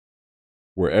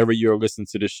Wherever you're listening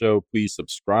to the show, please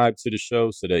subscribe to the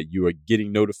show so that you are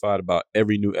getting notified about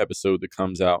every new episode that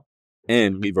comes out,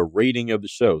 and leave a rating of the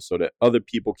show so that other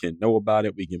people can know about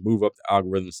it. We can move up the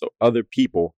algorithm so other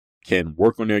people can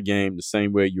work on their game the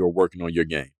same way you're working on your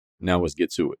game. Now let's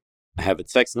get to it. I have a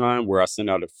text line where I send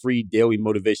out a free daily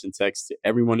motivation text to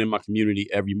everyone in my community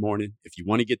every morning. If you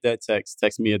want to get that text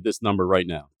me at this number right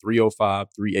now,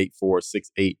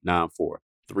 305-384-6894.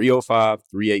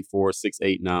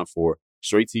 305-384-6894.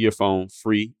 Straight to your phone,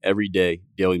 free, every day,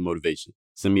 daily motivation.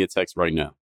 Send me a text right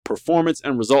now. Performance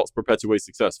and results perpetuate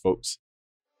success, folks.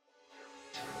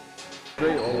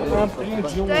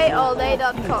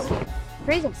 StrayAllDay.com.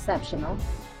 Pretty exceptional.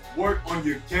 Work on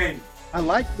your game. I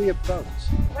like the approach.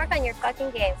 Work on your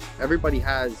fucking game. Everybody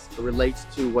relates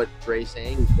to what Dre's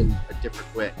saying in a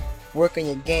different way. Work on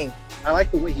your game. I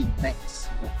like the way he thinks.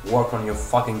 Work on your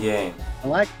fucking game. I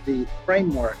like the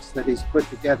frameworks that he's put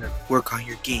together. Work on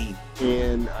your game.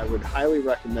 And I would highly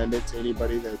recommend it to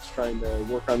anybody that's trying to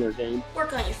work on their game.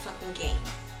 Work on your fucking game.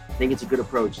 I think it's a good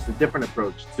approach. It's a different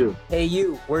approach, too. Hey,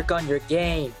 you, work on your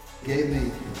game. Gave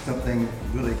me something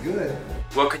really good.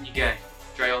 Work on your game.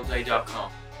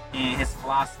 StrayAllDay.com. And his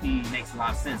philosophy makes a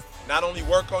lot of sense. Not only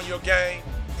work on your game,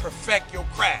 perfect your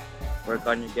craft. Work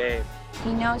on your game.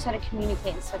 He knows how to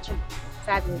communicate in such a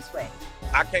fabulous way.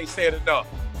 I can't say it enough.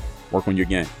 Work on your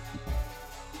game.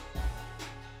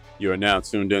 You are now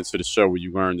tuned into the show where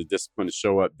you learn the discipline to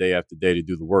show up day after day to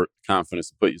do the work, confidence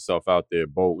to put yourself out there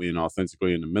boldly and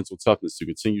authentically, and the mental toughness to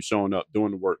continue showing up,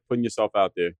 doing the work, putting yourself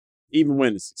out there, even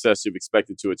when the success you've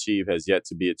expected to achieve has yet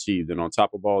to be achieved. And on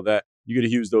top of all that, you get a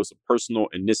huge dose of personal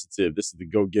initiative. This is the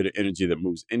go-getter energy that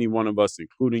moves any one of us,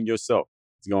 including yourself,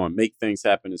 to go and make things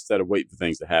happen instead of waiting for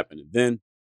things to happen. And then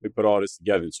we put all this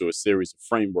together into a series of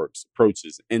frameworks,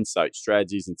 approaches, insights,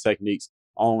 strategies, and techniques,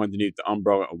 all underneath the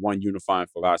umbrella of one unifying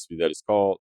philosophy that is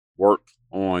called Work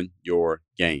on Your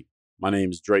Game. My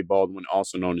name is Dre Baldwin,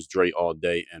 also known as Dre All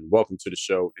Day, and welcome to the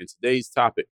show. And today's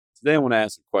topic, I want to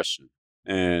ask a question,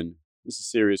 and this is a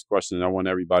serious question that I want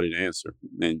everybody to answer,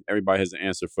 and everybody has an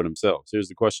answer for themselves. Here's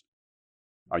the question.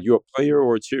 Are you a player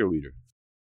or a cheerleader?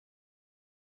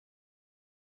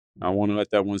 I want to let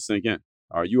that one sink in.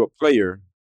 Are you a player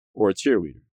or a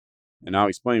cheerleader? And I'll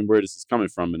explain where this is coming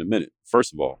from in a minute.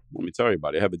 First of all, let me tell you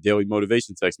about it. I have a daily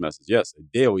motivation text message. Yes, a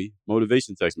daily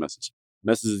motivation text message.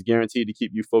 Message is guaranteed to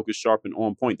keep you focused, sharp, and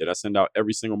on point that I send out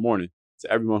every single morning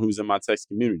to everyone who's in my text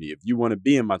community. If you want to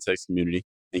be in my text community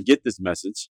and get this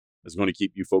message that's going to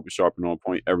keep you focused, sharp, and on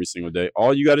point every single day,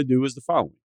 all you got to do is the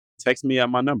following. Text me at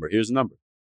my number. Here's the number.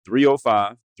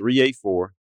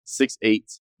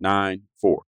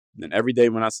 305-384-6894. And then every day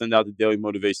when I send out the daily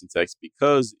motivation text,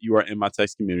 because you are in my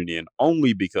text community and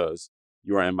only because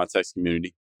you are in my text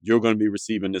community, you're going to be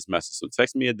receiving this message. So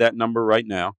text me at that number right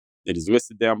now. It is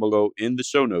listed down below in the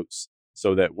show notes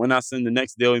so that when I send the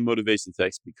next daily motivation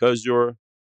text, because you're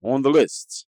on the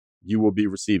list, you will be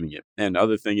receiving it. And the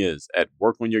other thing is at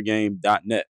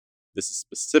workonyourgame.net. This is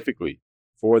specifically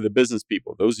for the business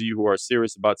people, those of you who are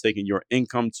serious about taking your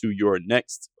income to your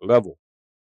next level.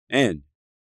 And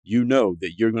you know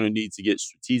that you're going to need to get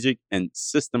strategic and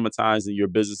systematized in your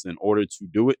business in order to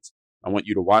do it. I want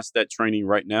you to watch that training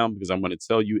right now because I'm going to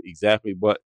tell you exactly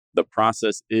what the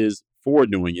process is for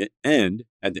doing it. And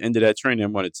at the end of that training,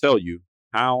 I'm going to tell you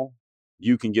how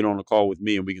you can get on a call with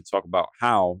me and we can talk about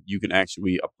how you can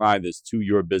actually apply this to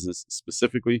your business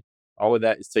specifically. All of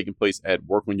that is taking place at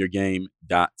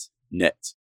workonyourgame.net. The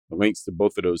links to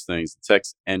both of those things, the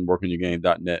text and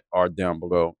workonyourgame.net, are down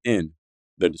below in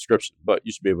the description, but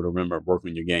you should be able to remember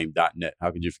workonyourgame.net. How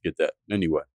could you forget that?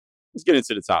 Anyway, let's get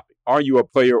into the topic. Are you a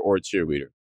player or a cheerleader?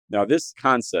 Now, this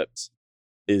concept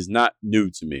is not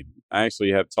new to me. I actually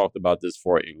have talked about this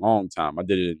for a long time. I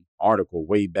did an article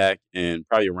way back in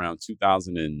probably around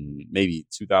 2000 and maybe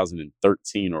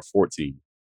 2013 or 14.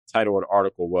 The title of the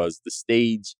article was The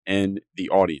Stage and the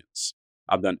Audience.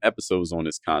 I've done episodes on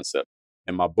this concept.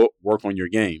 In my book, Work on Your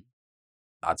Game,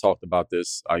 I talked about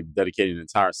this. I dedicated an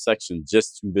entire section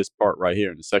just to this part right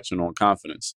here in the section on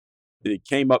confidence. It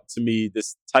came up to me,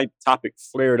 this topic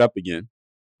flared up again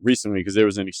recently because there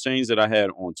was an exchange that I had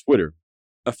on Twitter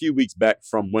a few weeks back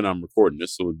from when I'm recording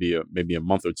this. So it would be maybe a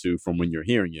month or two from when you're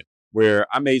hearing it, where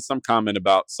I made some comment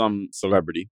about some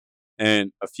celebrity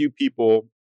and a few people,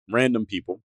 random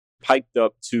people, piped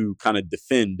up to kind of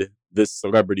defend this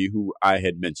celebrity who I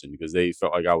had mentioned because they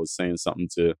felt like I was saying something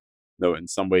to in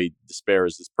some way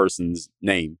disparage this person's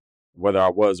name. Whether I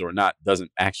was or not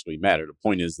doesn't actually matter. The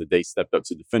point is that they stepped up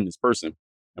to defend this person.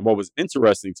 And what was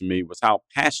interesting to me was how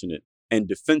passionate and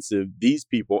defensive these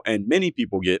people and many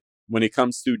people get when it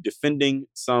comes to defending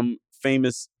some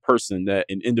famous person that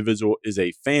an individual is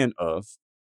a fan of,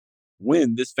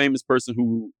 when this famous person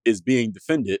who is being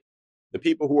defended, the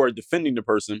people who are defending the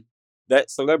person, that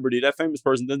celebrity, that famous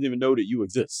person doesn't even know that you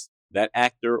exist. That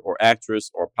actor or actress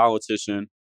or politician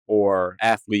or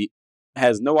athlete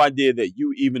has no idea that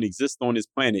you even exist on this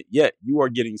planet, yet you are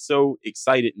getting so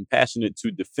excited and passionate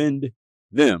to defend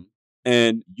them,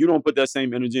 and you don't put that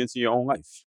same energy into your own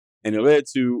life. And it led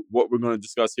to what we're going to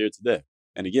discuss here today.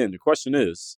 And again, the question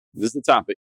is, this is the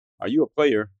topic, are you a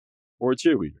player or a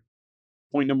cheerleader?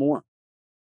 Point number one.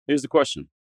 Here's the question.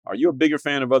 Are you a bigger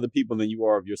fan of other people than you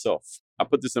are of yourself? I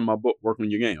put this in my book, Work on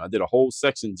Your Game. I did a whole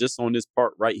section just on this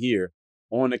part right here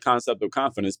on the concept of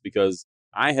confidence, because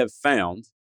I have found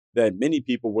that many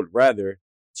people would rather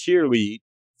cheerlead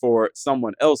for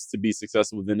someone else to be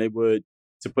successful than they would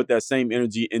to put that same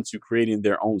energy into creating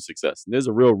their own success. And there's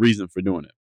a real reason for doing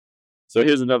it. So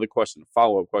here's another question, a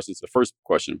follow-up question to the first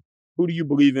question. Who do you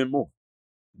believe in more?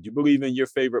 Do you believe in your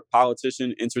favorite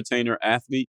politician, entertainer,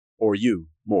 athlete, or you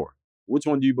more? Which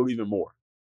one do you believe in more?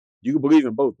 You can believe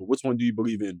in both, but which one do you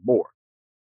believe in more?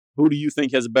 Who do you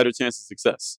think has a better chance of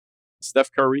success? Steph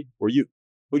Curry or you?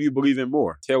 Who do you believe in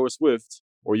more? Taylor Swift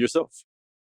or yourself?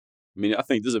 I mean, I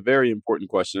think this is a very important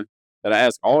question that I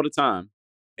ask all the time.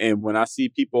 And when I see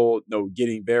people,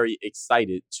 getting very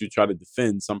excited to try to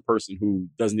defend some person who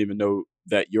doesn't even know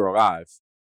that you're alive.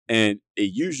 And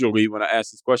it usually, when I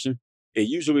ask this question, it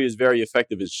usually is very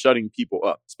effective in shutting people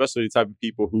up, especially the type of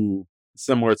people who,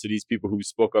 similar to these people who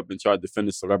spoke up and tried to defend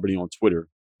a celebrity on Twitter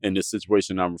in this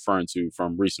situation I'm referring to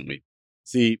from recently.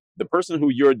 See, the person who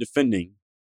you're defending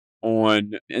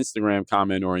on Instagram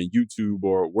comment or in YouTube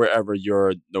or wherever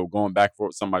you're going back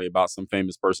for somebody about some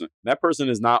famous person, that person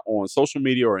is not on social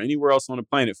media or anywhere else on the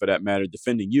planet for that matter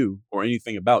defending you or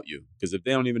anything about you. Because if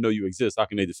they don't even know you exist, how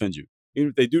can they defend you? Even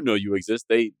if they do know you exist,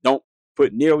 they don't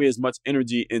put nearly as much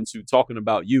energy into talking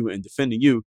about you and defending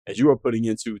you as you are putting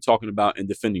into talking about and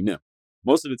defending them.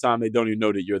 Most of the time, they don't even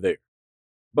know that you're there.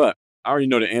 But I already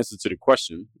know the answer to the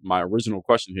question, my original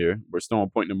question here. We're still on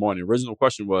point number one. The original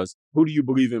question was, who do you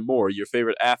believe in more, your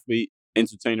favorite athlete,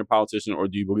 entertainer, politician, or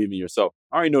do you believe in yourself?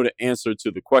 I already know the answer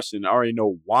to the question. I already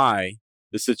know why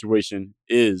the situation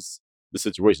is the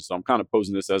situation. So I'm kind of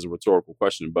posing this as a rhetorical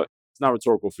question, but it's not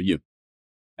rhetorical for you.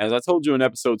 As I told you in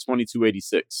episode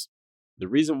 2286, the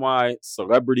reason why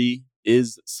celebrity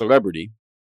is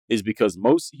because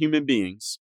most human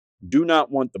beings do not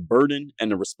want the burden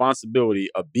and the responsibility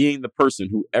of being the person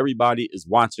who everybody is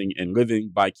watching and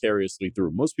living vicariously through.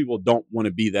 Most people don't want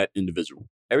to be that individual.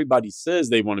 Everybody says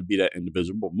they want to be that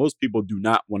individual, but most people do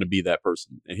not want to be that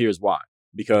person. And here's why.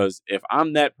 Because if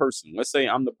I'm that person, let's say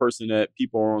I'm the person that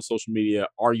people are on social media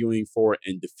arguing for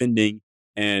and defending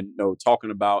and talking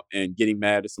about and getting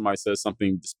mad if somebody says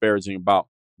something disparaging about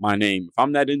my name. If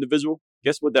I'm that individual,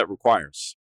 guess what that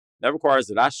requires? That requires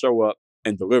that I show up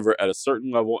and deliver at a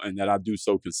certain level and that I do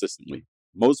so consistently.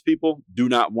 Most people do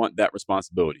not want that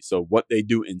responsibility. So what they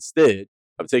do instead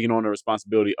of taking on the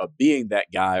responsibility of being that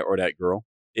guy or that girl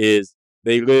is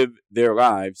they live their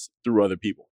lives through other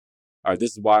people. All right,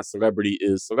 this is why celebrity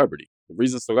is celebrity. The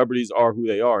reason celebrities are who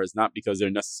they are is not because they're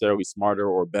necessarily smarter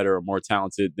or better or more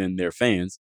talented than their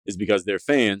fans. It's because their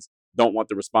fans don't want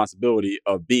the responsibility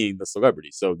of being the celebrity.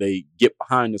 So they get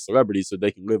behind the celebrity so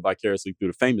they can live vicariously through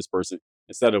the famous person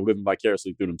instead of living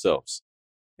vicariously through themselves.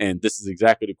 And this is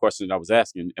exactly the question that I was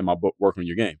asking in my book, Work on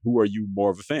Your Game. Who are you more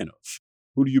of a fan of?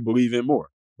 Who do you believe in more?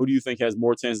 Who do you think has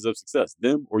more chances of success,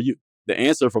 them or you? The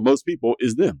answer for most people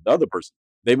is them, the other person.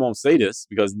 They won't say this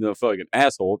because they'll feel like an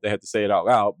asshole. They have to say it out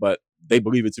loud, but they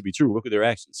believe it to be true. Look at their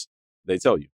actions. They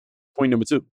tell you. Point number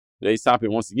two. Today's topic,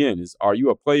 once again, is are you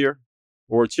a player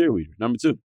or a cheerleader? Number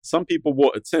two, some people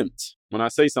will attempt, when I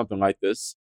say something like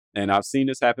this, and I've seen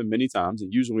this happen many times,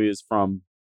 and usually it's from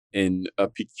a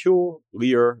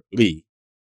peculiarly,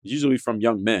 usually from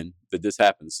young men that this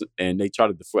happens, and they try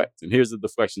to deflect. And here's the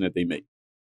deflection that they make.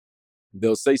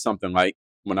 They'll say something like,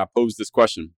 when I pose this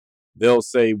question, they'll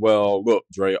say, well, look,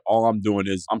 Dre, all I'm doing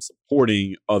is I'm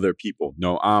supporting other people.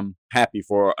 No, I'm happy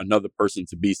for another person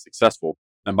to be successful.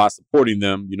 And by supporting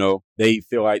them, they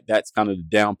feel like that's kind of the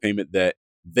down payment that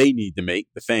they need to make,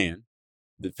 the fan.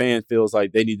 The fan feels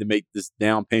like they need to make this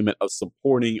down payment of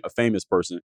supporting a famous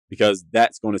person because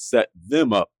that's going to set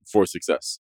them up for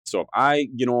success. So if I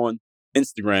get on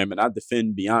Instagram and I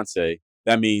defend Beyonce,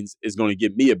 that means it's going to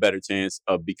give me a better chance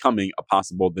of becoming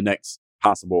the next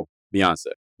possible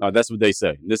Beyonce. That's what they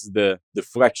say. And this is the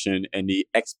deflection and the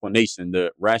explanation,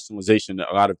 the rationalization that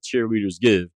a lot of cheerleaders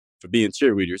give for being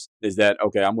cheerleaders is that,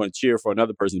 okay, I'm going to cheer for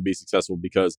another person to be successful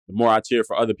because the more I cheer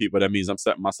for other people, that means I'm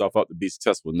setting myself up to be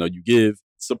successful. No, you give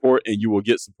support and you will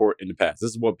get support in the past.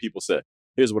 This is what people say.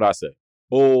 Here's what I say.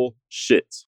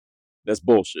 bullshit. That's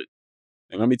bullshit.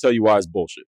 And let me tell you why it's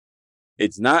bullshit.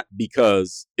 It's not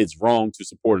because it's wrong to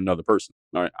support another person.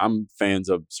 All right. I'm fans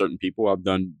of certain people. I've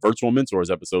done virtual mentors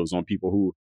episodes on people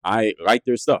who I like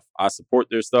their stuff. I support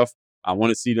their stuff. I want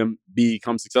to see them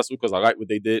become successful because I like what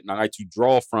they did. And I like to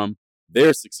draw from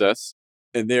their success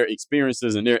and their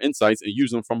experiences and their insights and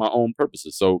use them for my own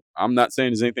purposes. So I'm not saying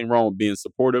there's anything wrong with being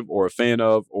supportive or a fan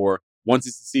of or wanting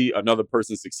to see another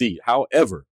person succeed.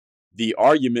 However, the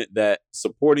argument that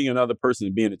supporting another person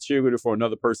and being a cheerleader for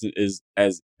another person is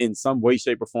as in some way,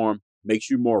 shape, or form makes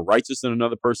you more righteous than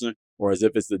another person, or as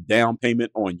if it's a down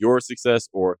payment on your success,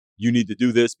 or you need to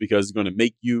do this because it's going to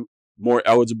make you more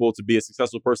eligible to be a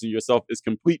successful person yourself is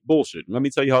complete bullshit. Let me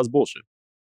tell you how it's bullshit.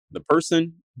 The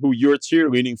person who you're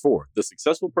cheerleading for, the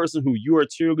successful person who you are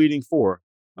cheerleading for,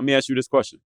 let me ask you this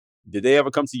question. Did they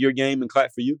ever come to your game and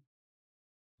clap for you?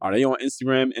 Are they on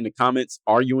Instagram in the comments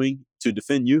arguing to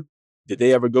defend you? Did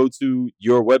they ever go to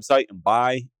your website and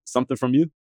buy something from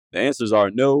you? The answers are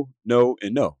no, no,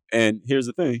 and no. And here's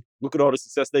the thing. Look at all the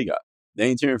success they got. They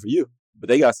ain't cheering for you, but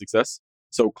they got success.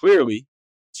 So clearly,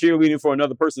 cheerleading for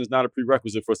another person is not a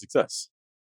prerequisite for success.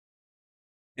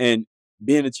 And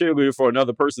being a cheerleader for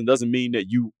another person doesn't mean that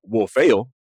you will fail,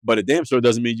 but it damn sure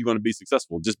doesn't mean you're going to be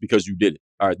successful just because you did it.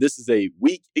 All right, this is a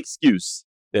weak excuse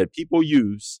that people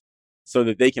use so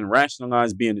that they can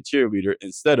rationalize being a cheerleader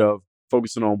instead of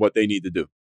focusing on what they need to do.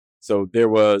 So there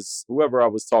was whoever I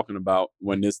was talking about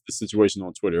when the situation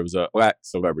on Twitter, it was a black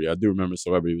celebrity. I do remember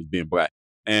celebrity was being black.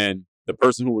 And the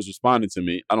person who was responding to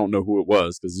me, I don't know who it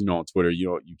was because, on Twitter,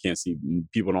 you can't see,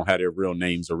 people don't have their real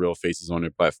names or real faces on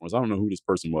their platforms. I don't know who this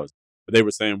person was, but they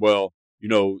were saying, well,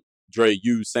 Dre,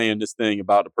 you saying this thing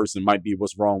about the person might be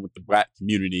what's wrong with the black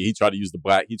community. He tried to use the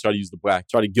black,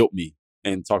 try to guilt me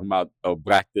and talking about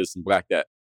black this and black that.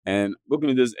 And looking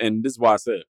at this, and this is why I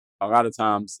said, a lot of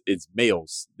times it's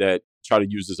males that try to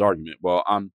use this argument. Well,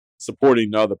 I'm supporting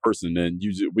the other person and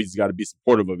we just got to be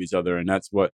supportive of each other. And that's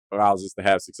what allows us to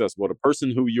have success. Well, the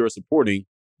person who you're supporting,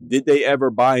 did they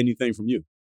ever buy anything from you?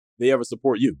 Did they ever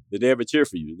support you? Did they ever cheer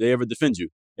for you? Did they ever defend you?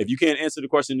 If you can't answer the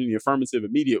question in the affirmative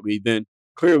immediately, then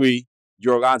clearly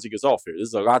your logic is off here. This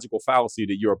is a logical fallacy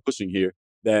that you're pushing here,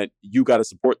 that you got to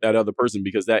support that other person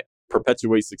because that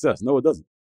perpetuates success. No, it doesn't.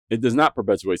 It does not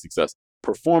perpetuate success.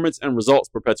 Performance and results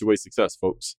perpetuate success,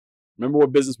 folks. Remember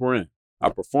what business we're in.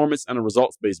 A performance and a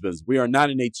results-based business. We are not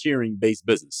in a cheering-based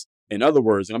business. In other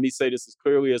words, let me say this as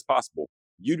clearly as possible.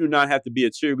 You do not have to be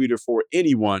a cheerleader for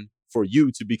anyone for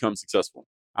you to become successful.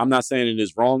 I'm not saying it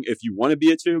is wrong if you want to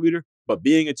be a cheerleader, but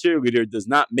being a cheerleader does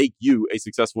not make you a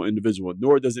successful individual,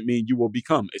 nor does it mean you will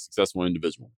become a successful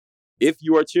individual. If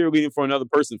you are cheerleading for another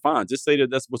person, fine. Just say that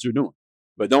that's what you're doing.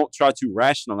 But don't try to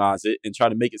rationalize it and try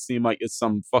to make it seem like it's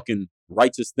some fucking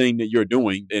righteous thing that you're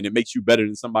doing and it makes you better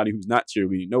than somebody who's not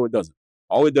cheerleading. No, it doesn't.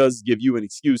 All it does is give you an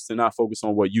excuse to not focus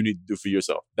on what you need to do for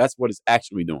yourself. That's what it's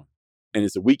actually doing. And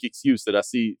it's a weak excuse that I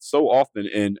see so often.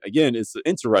 And again, it's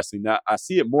interesting that I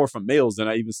see it more from males than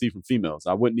I even see from females.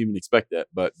 I wouldn't even expect that,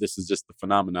 but this is just the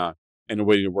phenomenon and the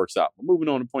way that it works out. But moving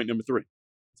on to point number 3.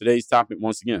 Today's topic,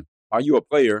 once again, are you a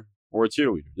player or a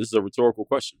cheerleader? This is a rhetorical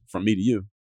question from me to you.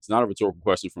 It's not a rhetorical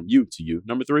question from you to you.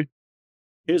 Number 3,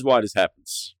 here's why this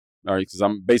happens. All right, because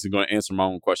I'm basically going to answer my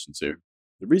own questions here.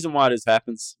 The reason why this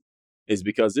happens is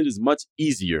because it is much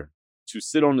easier to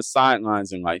sit on the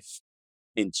sidelines in life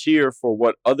and cheer for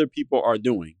what other people are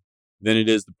doing than it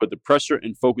is to put the pressure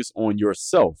and focus on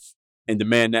yourself and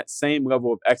demand that same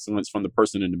level of excellence from the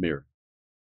person in the mirror.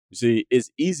 You see,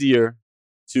 it's easier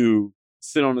to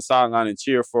sit on the sideline and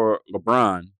cheer for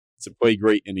LeBron to play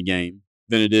great in the game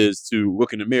than it is to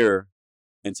look in the mirror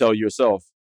and tell yourself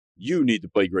you need to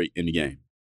play great in the game.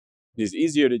 It's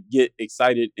easier to get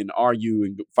excited and argue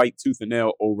and fight tooth and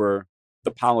nail over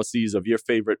the policies of your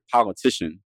favorite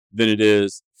politician than it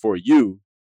is for you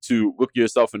to look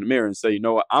yourself in the mirror and say, you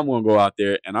know what, I'm going to go out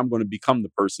there and I'm going to become the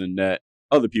person that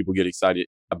other people get excited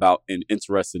about and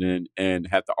interested in and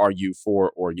have to argue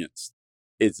for or against.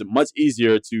 It's much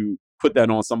easier to put that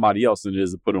on somebody else than it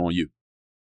is to put it on you.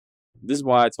 This is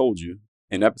why I told you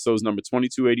in episodes number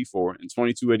 2284 and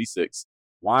 2286,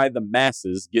 why the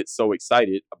masses get so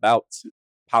excited about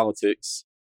politics,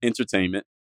 entertainment,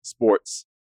 sports,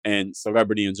 and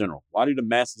celebrity in general. Why do the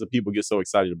masses of people get so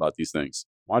excited about these things?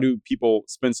 Why do people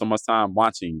spend so much time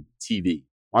watching TV?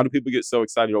 Why do people get so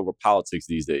excited over politics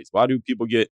these days? Why do people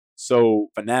get so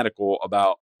fanatical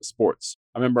about sports?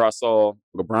 I remember I saw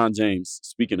LeBron James,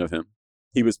 speaking of him,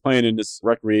 he was playing in this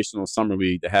recreational summer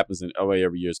league that happens in LA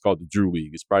every year. It's called the Drew League.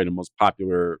 It's probably the most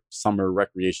popular summer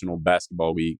recreational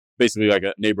basketball league. Basically like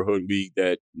a neighborhood league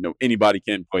that anybody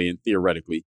can play in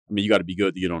theoretically. I mean, you got to be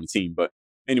good to get on the team, but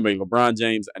Anyway, LeBron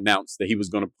James announced that he was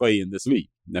going to play in this league.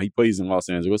 Now, he plays in Los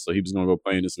Angeles, so he was going to go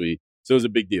play in this league. So it was a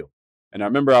big deal. And I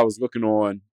remember I was looking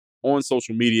on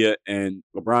social media, and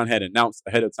LeBron had announced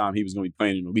ahead of time he was going to be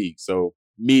playing in the league. So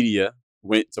media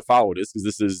went to follow this because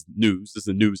this is news. This is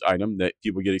a news item that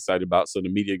people get excited about. So the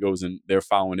media goes and they're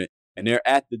following it. And they're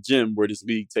at the gym where this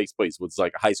league takes place, which is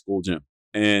like a high school gym.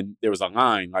 And there was a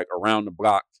line like around the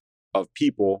block of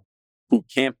people who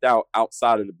camped out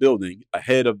outside of the building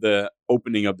ahead of the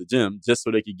opening of the gym just so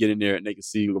they could get in there and they could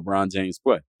see LeBron James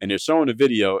play. And they're showing the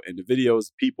video, and the video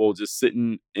is people just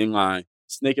sitting in line,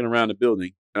 snaking around the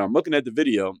building. And I'm looking at the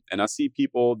video, and I see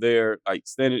people there like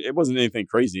standing. It wasn't anything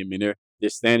crazy. I mean, they're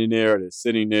standing there, they're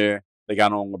sitting there. They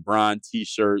got on LeBron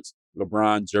t-shirts,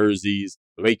 LeBron jerseys,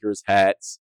 Lakers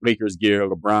hats, Lakers gear,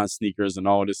 LeBron sneakers, and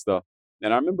all this stuff.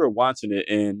 And I remember watching it,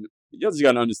 and you just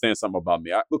got to understand something about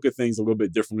me. I look at things a little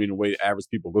bit differently than the way average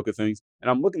people look at things.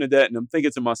 And I'm looking at that and I'm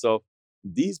thinking to myself,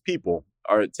 these people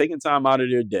are taking time out of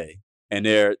their day and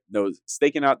they're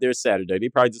staking out their Saturday. They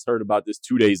probably just heard about this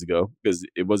 2 days ago because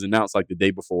it was announced like the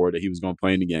day before that he was going to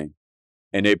play in the game.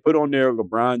 And they put on their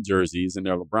LeBron jerseys and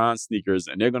their LeBron sneakers,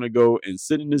 and they're going to go and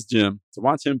sit in this gym to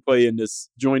watch him play in this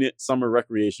jointed summer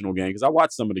recreational game. Because I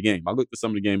watched some of the game. I looked at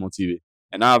some of the game on TV,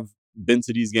 and I've been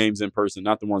to these games in person,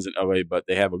 not the ones in LA, but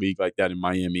they have a league like that in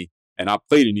Miami. And I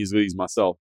played in these leagues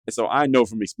myself. And so I know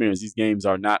from experience, these games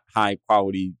are not high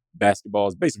quality basketball.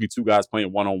 It's basically two guys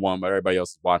playing one-on-one, but everybody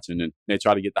else is watching. And they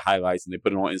try to get the highlights and they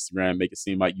put it on Instagram, make it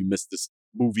seem like you missed this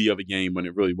movie of a game when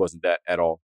it really wasn't that at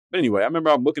all. But anyway, I remember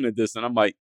I'm looking at this and I'm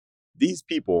like, these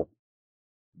people,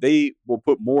 they will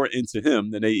put more into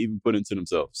him than they even put into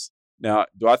themselves. Now,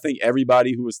 do I think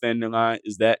everybody who was standing in line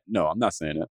is that? No, I'm not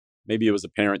saying that. Maybe it was a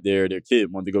parent there, their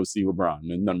kid wanted to go see LeBron.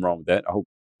 There's nothing wrong with that. I hope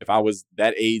if I was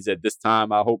that age at this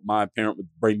time, I hope my parent would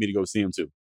bring me to go see him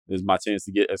too. This is my chance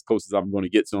to get as close as I'm going to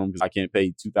get to him because I can't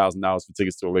pay $2,000 for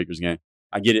tickets to a Lakers game.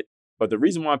 I get it. But the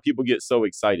reason why people get so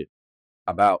excited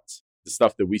about the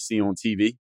stuff that we see on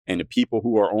TV and the people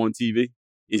who are on TV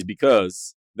is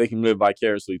because they can live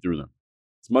vicariously through them.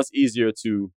 It's much easier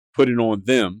to put it on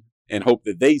them and hope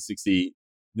that they succeed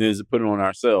than it is to put it on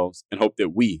ourselves and hope that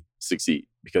we succeed.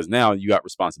 Because now you got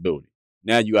responsibility.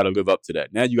 Now you got to live up to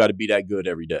that. Now you got to be that good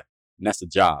every day. And that's a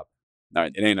job. All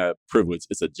right, it ain't a privilege.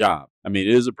 It's a job. I mean,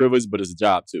 it is a privilege, but it's a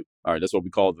job too. All right, that's what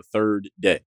we call the third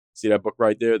day. See that book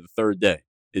right there? The third day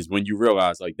is when you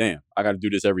realize, like, damn, I got to do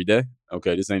this every day.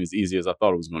 Okay, this ain't as easy as I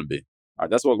thought it was going to be. All right,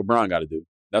 that's what LeBron got to do.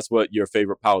 That's what your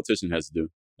favorite politician has to do.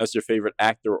 That's your favorite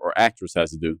actor or actress has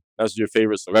to do. That's what your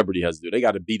favorite celebrity has to do. They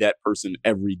got to be that person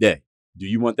every day. Do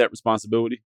you want that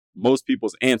responsibility? Most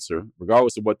people's answer,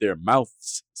 regardless of what their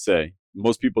mouths say,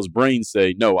 most people's brains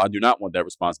say, no, I do not want that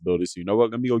responsibility. So you know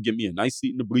what? Let me go get me a nice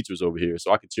seat in the bleachers over here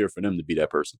so I can cheer for them to be that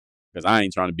person. Because I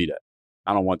ain't trying to be that.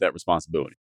 I don't want that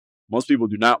responsibility. Most people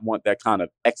do not want that kind of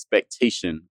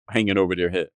expectation hanging over their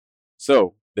head.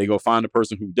 So they go find a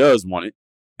person who does want it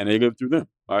and they live through them.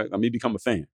 All right, let me become a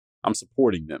fan. I'm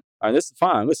supporting them. All right, this is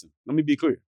fine. Listen, let me be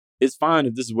clear. It's fine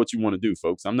if this is what you want to do,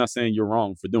 folks. I'm not saying you're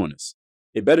wrong for doing this.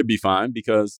 It better be fine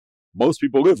because most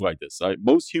people live like this. Right?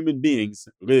 Most human beings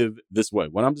live this way.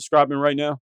 What I'm describing right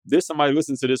now, there's somebody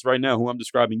listening to this right now who I'm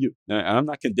describing you. And I'm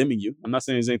not condemning you. I'm not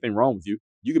saying there's anything wrong with you.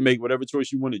 You can make whatever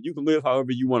choice you want to. You can live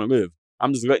however you want to live.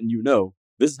 I'm just letting you know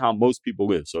this is how most people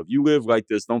live. So if you live like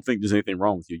this, don't think there's anything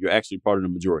wrong with you. You're actually part of the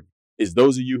majority. It's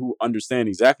those of you who understand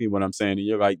exactly what I'm saying and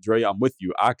you're like, Dre, I'm with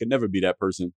you. I could never be that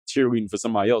person cheerleading for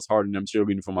somebody else harder than I'm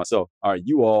cheerleading for myself. All right,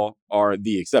 you all are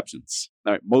the exceptions.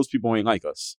 All right, most people ain't like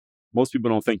us. Most people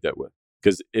don't think that way.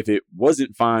 Because if it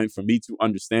wasn't fine for me to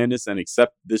understand this and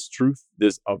accept this truth,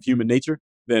 this of human nature,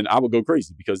 then I would go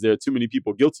crazy because there are too many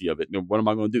people guilty of it. And what am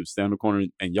I going to do? Stand in the corner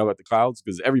and yell at the clouds?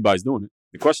 Because everybody's doing it.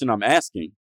 The question I'm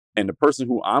asking and the person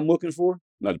who I'm looking for,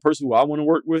 like the person who I want to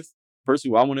work with, the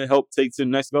person who I want to help take to the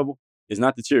next level is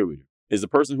not the cheerleader. Is the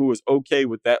person who is okay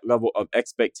with that level of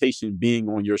expectation being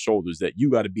on your shoulders, that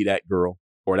you got to be that girl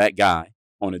or that guy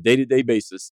on a day-to-day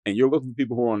basis. And you're looking for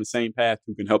people who are on the same path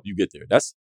who can help you get there.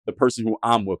 That's the person who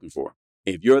I'm looking for.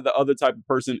 If you're the other type of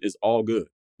person, it's all good.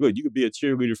 Good, you could be a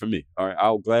cheerleader for me. All right,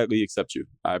 I'll gladly accept you.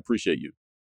 I appreciate you.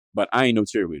 But I ain't no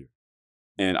cheerleader.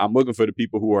 And I'm looking for the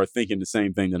people who are thinking the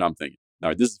same thing that I'm thinking. All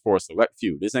right, this is for a select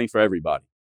few. This ain't for everybody.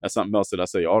 That's something else that I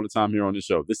say all the time here on the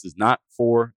show. This is not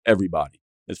for everybody.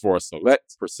 It's for a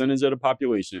select percentage of the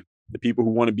population, the people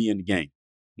who want to be in the game.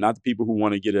 Not the people who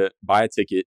want to buy a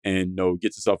ticket and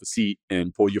get yourself a seat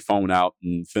and pull your phone out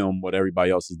and film what everybody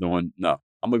else is doing. No,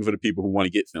 I'm looking for the people who want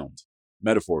to get filmed.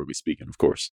 Metaphorically speaking, of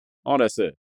course. All that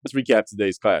said, let's recap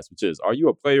today's class, which is, are you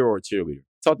a player or a cheerleader?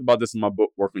 I talked about this in my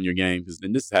book, Work on Your Game,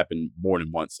 and this has happened more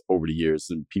than once over the years.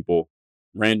 And people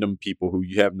random people who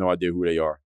you have no idea who they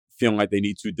are, feeling like they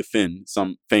need to defend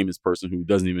some famous person who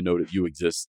doesn't even know that you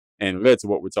exist. And it led to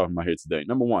what we're talking about here today.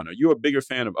 Number one, are you a bigger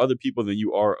fan of other people than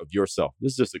you are of yourself?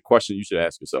 This is just a question you should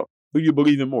ask yourself. Who do you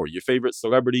believe in more? Your favorite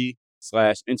celebrity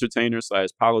 / entertainer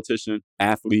 / politician,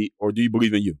 athlete, or do you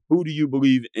believe in you? Who do you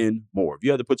believe in more? If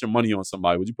you had to put your money on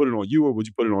somebody, would you put it on you or would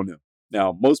you put it on them?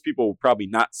 Now, most people will probably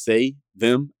not say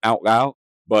them out loud,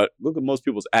 but look at most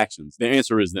people's actions. Their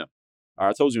answer is them. All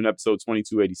right, I told you in episode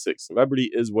 2286, celebrity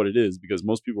is what it is because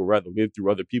most people rather live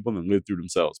through other people than live through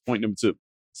themselves. Point number two.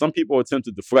 Some people attempt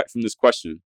to deflect from this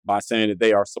question by saying that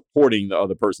they are supporting the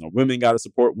other person. Or women got to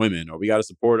support women, or we got to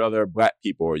support other black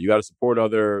people, or you got to support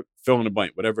other fill in the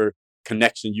blank, whatever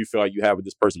connection you feel like you have with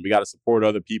this person. We got to support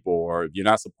other people, or if you're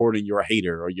not supporting, you're a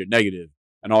hater or you're negative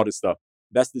and all this stuff.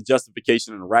 That's the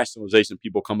justification and the rationalization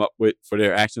people come up with for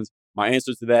their actions. My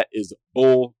answer to that is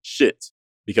bullshit,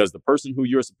 because the person who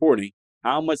you're supporting,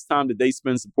 how much time did they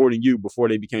spend supporting you before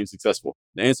they became successful?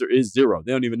 The answer is 0.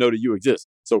 They don't even know that you exist.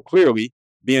 So clearly,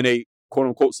 being a quote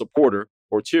unquote supporter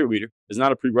or cheerleader is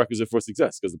not a prerequisite for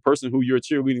success, because the person who you're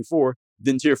cheerleading for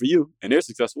didn't cheer for you and they're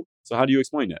successful. So how do you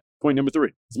explain that? Point number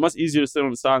 3. It's much easier to sit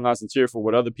on the sidelines and cheer for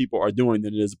what other people are doing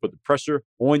than it is to put the pressure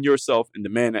on yourself and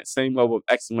demand that same level of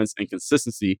excellence and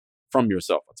consistency from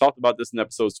yourself. I talked about this in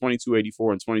episodes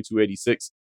 2284 and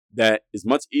 2286, that it's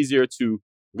much easier to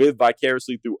live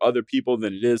vicariously through other people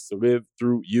than it is to live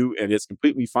through you. And it's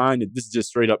completely fine. And this is just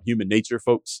straight up human nature,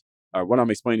 folks. What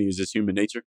I'm explaining is just human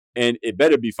nature. And it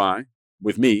better be fine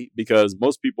with me, because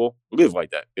most people live like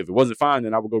that. If it wasn't fine,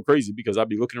 then I would go crazy, because I'd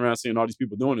be looking around seeing all these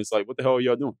people doing it. It's like, what the hell are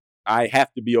y'all doing? I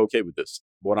have to be okay with this.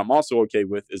 But what I'm also okay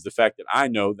with is the fact that I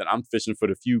know that I'm fishing for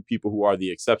the few people who are the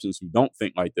exceptions, who don't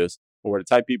think like this, or the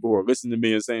type of people who are listening to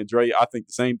me and saying, Dre, I think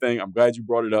the same thing. I'm glad you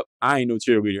brought it up. I ain't no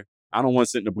cheerleader. I don't want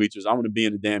to sit in the bleachers. I want to be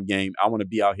in the damn game. I want to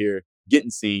be out here getting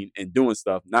seen and doing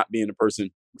stuff, not being the person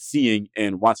seeing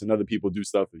and watching other people do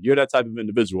stuff. If you're that type of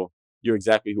individual, you're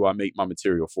exactly who I make my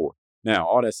material for. Now,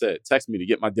 all that said, text me to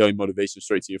get my daily motivation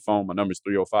straight to your phone. My number is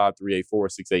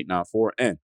 305-384-6894.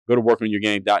 And go to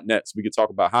workonyourgame.net so we can talk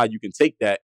about how you can take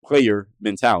that player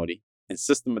mentality and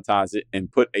systematize it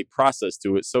and put a process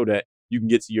to it so that you can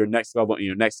get to your next level and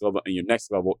your next level and your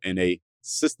next level in a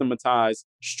systematized,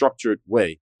 structured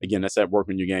way. Again, that's at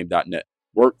workonyourgame.net.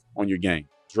 Work on your game.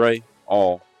 Dre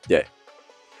all day.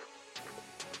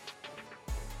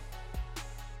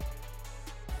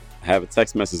 I have a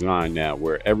text message line now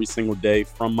where every single day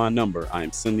from my number, I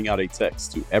am sending out a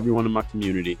text to everyone in my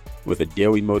community with a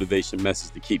daily motivation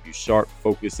message to keep you sharp,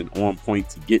 focused, and on point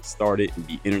to get started and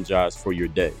be energized for your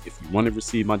day. If you want to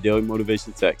receive my daily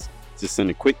motivation text, just send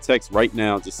a quick text right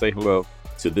now to say hello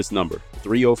to this number,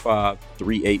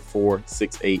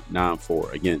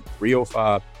 305-384-6894. Again,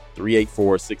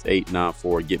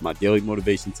 305-384-6894. Get my daily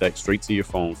motivation text straight to your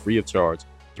phone, free of charge,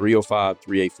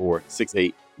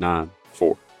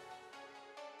 305-384-6894.